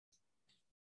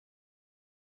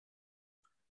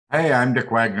Hey, I'm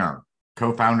Dick Wagner,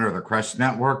 co-founder of the Crest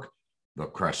Network, the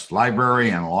Crest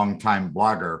Library, and longtime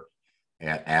blogger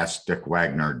at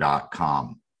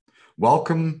AskDickWagner.com.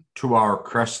 Welcome to our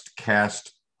CrestCast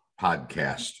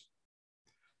podcast.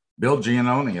 Bill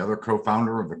Giannone, other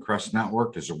co-founder of the Crest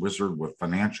Network, is a wizard with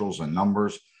financials and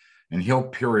numbers, and he'll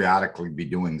periodically be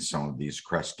doing some of these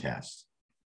CrestCasts.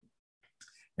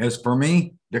 As for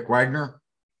me, Dick Wagner,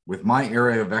 with my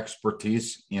area of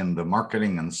expertise in the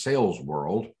marketing and sales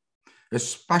world,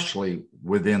 especially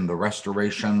within the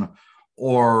restoration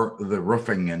or the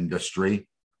roofing industry,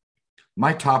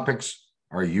 my topics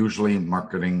are usually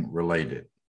marketing related.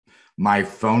 My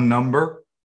phone number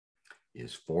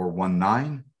is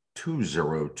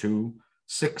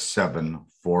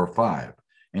 419-202-6745,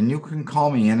 and you can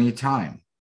call me anytime.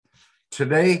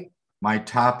 Today, my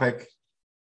topic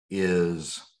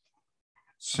is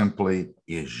simply,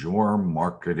 is your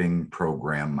marketing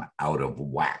program out of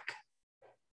whack?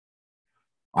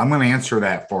 I'm going to answer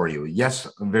that for you. Yes,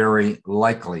 very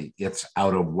likely it's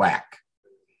out of whack.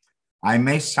 I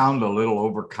may sound a little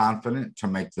overconfident to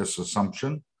make this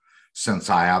assumption, since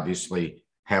I obviously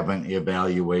haven't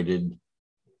evaluated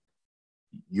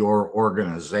your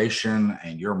organization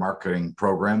and your marketing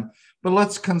program, but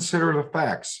let's consider the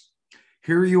facts.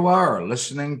 Here you are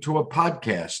listening to a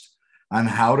podcast on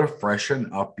how to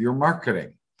freshen up your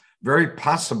marketing. Very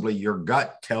possibly your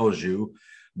gut tells you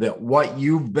that what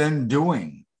you've been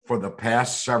doing for the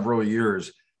past several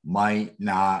years might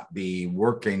not be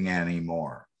working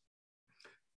anymore.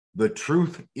 The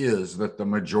truth is that the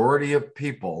majority of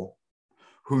people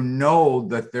who know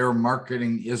that their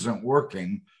marketing isn't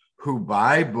working, who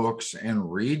buy books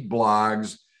and read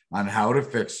blogs on how to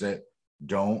fix it,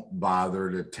 don't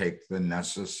bother to take the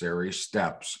necessary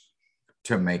steps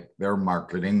to make their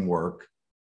marketing work,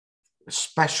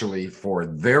 especially for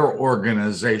their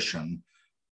organization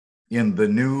in the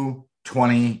new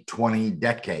 2020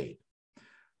 decade.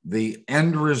 The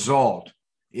end result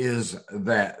is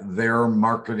that their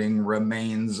marketing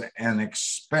remains an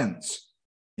expense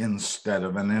instead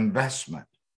of an investment.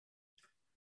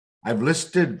 I've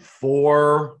listed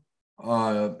four,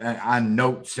 on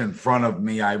notes in front of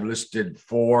me, I've listed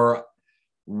 4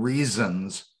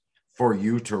 reasons for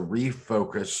you to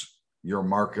refocus your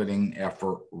marketing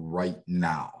effort right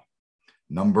now.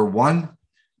 Number 1,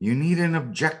 you need an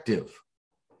objective.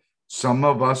 Some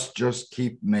of us just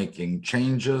keep making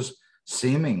changes,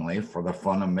 seemingly for the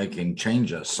fun of making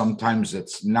changes. Sometimes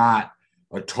it's not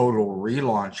a total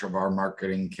relaunch of our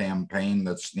marketing campaign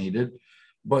that's needed,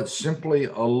 but simply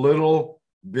a little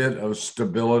bit of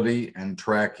stability and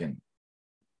tracking.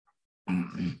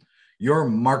 Your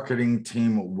marketing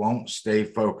team won't stay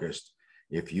focused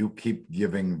if you keep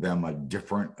giving them a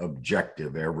different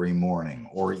objective every morning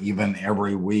or even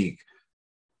every week.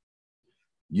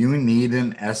 You need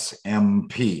an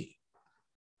SMP.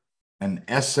 An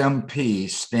SMP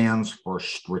stands for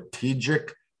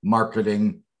Strategic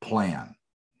Marketing Plan.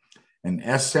 An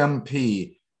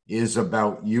SMP is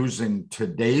about using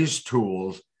today's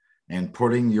tools and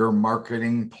putting your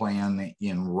marketing plan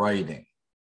in writing.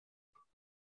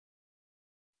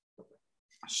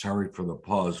 Sorry for the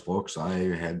pause, folks.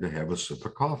 I had to have a sip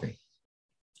of coffee.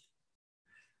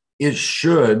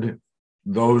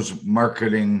 Those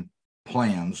marketing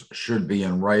plans should be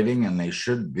in writing, and they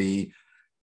should be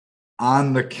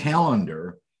on the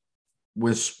calendar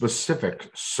with specifics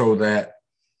so that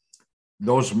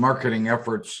those marketing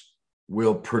efforts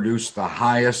will produce the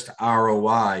highest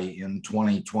ROI in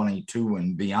 2022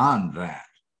 and beyond that.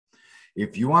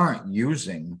 If you aren't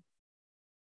using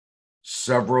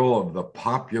several of the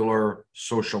popular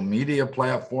social media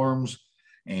platforms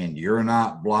and you're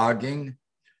not blogging,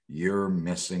 you're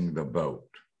missing the boat.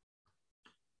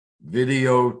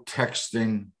 Video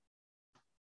texting,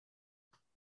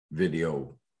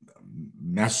 video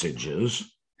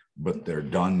messages, but they're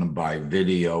done by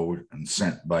video and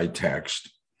sent by text.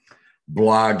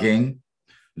 Blogging,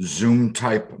 Zoom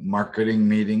type marketing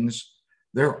meetings,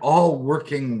 they're all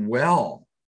working well,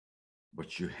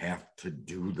 but you have to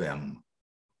do them.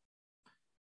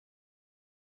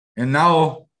 And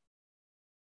now,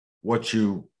 what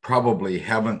you probably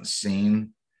haven't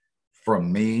seen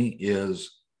from me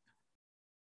is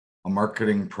a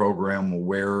marketing program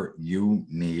where you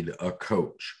need a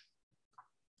coach.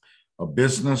 A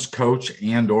business coach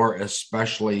and or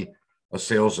especially a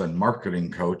sales and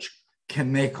marketing coach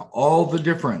can make all the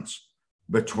difference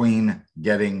between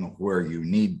getting where you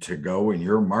need to go in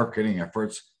your marketing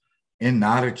efforts and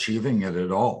not achieving it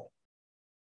at all.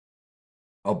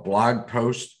 A blog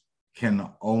post can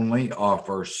only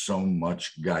offer so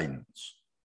much guidance.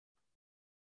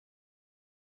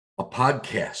 A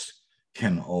podcast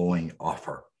can only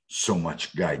offer so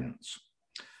much guidance.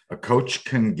 A coach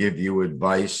can give you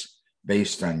advice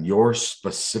based on your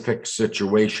specific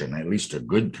situation, at least a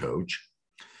good coach,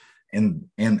 and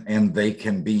they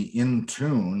can be in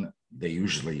tune, they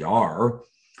usually are,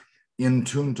 in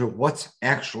tune to what's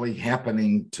actually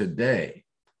happening today.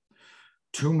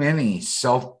 Too many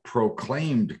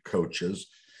self-proclaimed coaches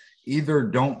either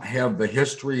don't have the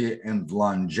history and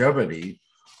longevity,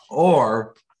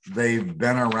 or they've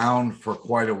been around for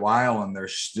quite a while and they're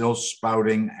still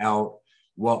spouting out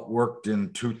what worked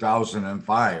in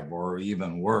 2005, or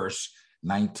even worse,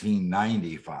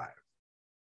 1995.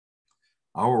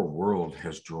 Our world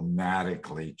has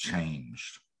dramatically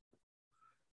changed.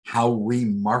 How we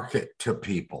market to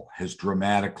people has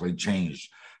dramatically changed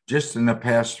just in the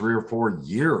past 3 or 4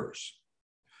 years.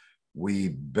 We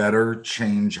better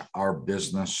change our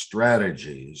business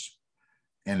strategies,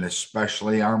 and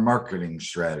especially our marketing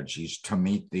strategies, to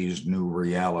meet these new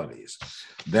realities.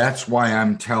 That's why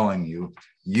I'm telling you,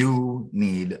 you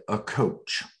need a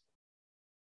coach.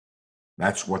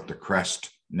 That's what the Crest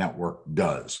Network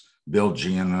does. Bill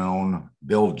Giannone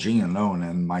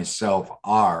and myself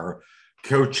are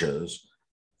coaches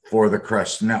for the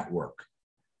Crest Network.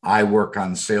 I work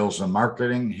on sales and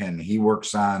marketing, and he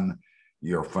works on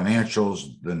your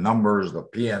financials, the numbers, the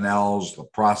P&Ls, the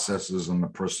processes, and the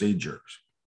procedures.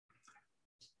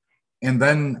 And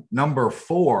then number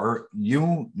 4,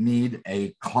 you need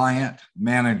a client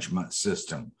management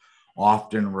system,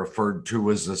 often referred to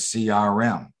as a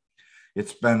CRM.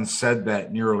 It's been said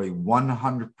that nearly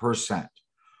 100%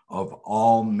 of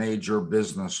all major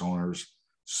business owners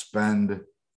spend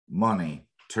money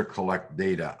to collect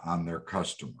data on their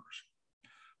customers,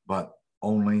 but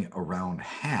only around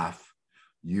half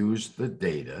use the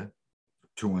data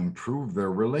to improve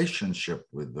their relationship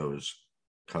with those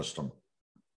customers.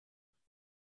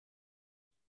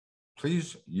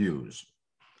 Please use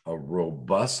a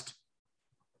robust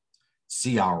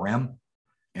CRM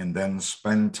and then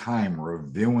spend time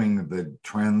reviewing the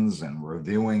trends and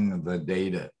reviewing the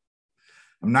data.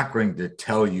 I'm not going to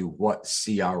tell you what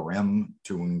CRM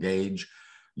to engage.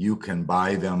 You can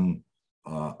buy them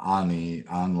on the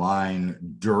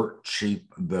online, dirt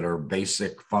cheap, that are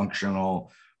basic,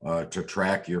 functional to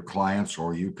track your clients,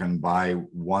 or you can buy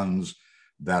ones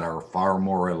that are far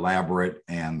more elaborate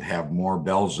and have more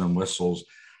bells and whistles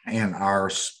and are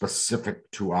specific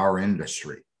to our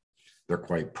industry. They're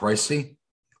quite pricey,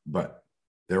 but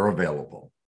they're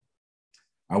available.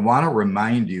 I want to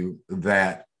remind you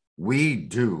that we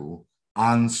do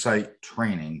on-site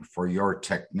training for your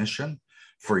technician,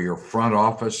 for your front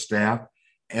office staff,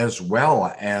 as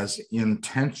well as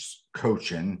intense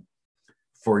coaching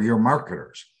for your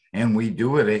marketers. And we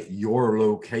do it at your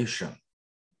location.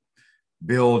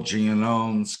 Bill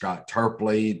Giannone, Scott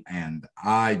Tarpley, and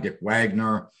I, Dick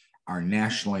Wagner, are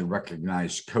nationally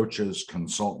recognized coaches,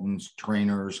 consultants,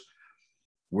 trainers.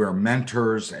 We're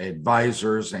mentors,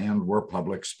 advisors, and we're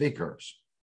public speakers.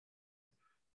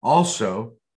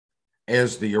 Also,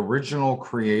 as the original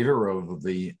creator of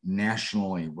the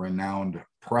nationally renowned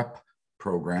PREP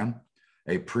program,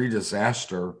 a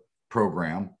pre-disaster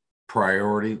program,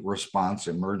 priority response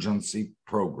emergency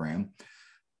program,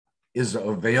 is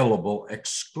available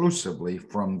exclusively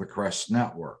from the Crest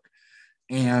Network.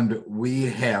 And we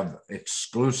have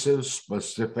exclusive,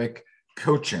 specific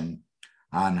coaching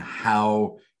on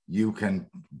how you can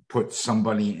put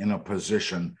somebody in a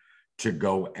position to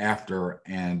go after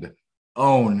and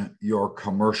own your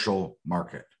commercial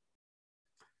market.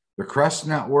 The Crest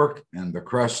Network and the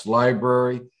Crest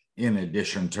Library, in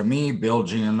addition to me, Bill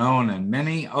Giannone, and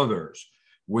many others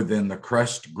within the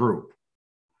Crest Group,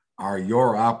 are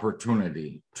your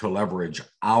opportunity to leverage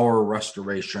our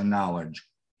restoration knowledge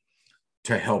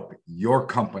to help your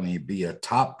company be a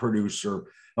top producer,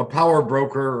 a power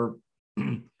broker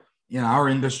in our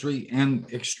industry,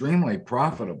 and extremely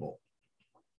profitable.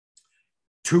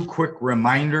 2 quick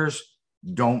reminders.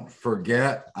 Don't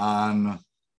forget, on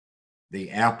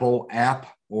the Apple app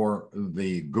or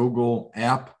the Google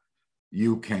app,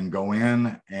 you can go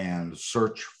in and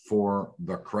search for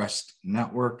the Crest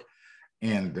Network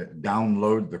and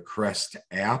download the Crest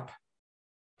app.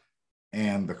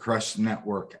 And the Crest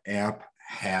Network app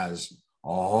has a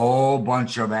whole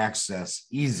bunch of access,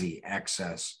 easy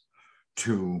access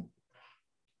to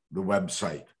the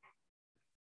website.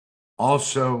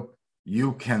 Also,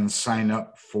 you can sign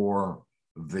up for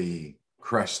the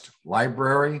Crest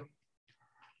Library.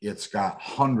 It's got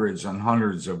hundreds and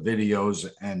hundreds of videos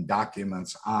and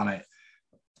documents on it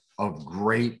of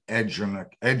great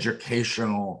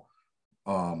educational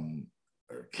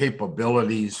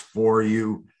capabilities for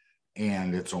you,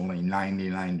 and it's only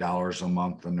 $99 a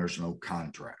month, and there's no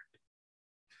contract.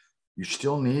 You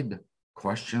still need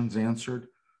questions answered?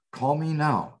 Call me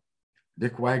now,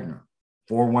 Dick Wagner,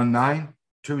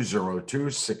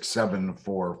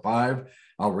 419-202-6745.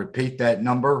 I'll repeat that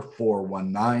number,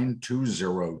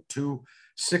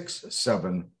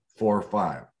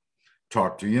 419-202-6745.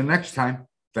 Talk to you next time.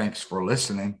 Thanks for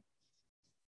listening.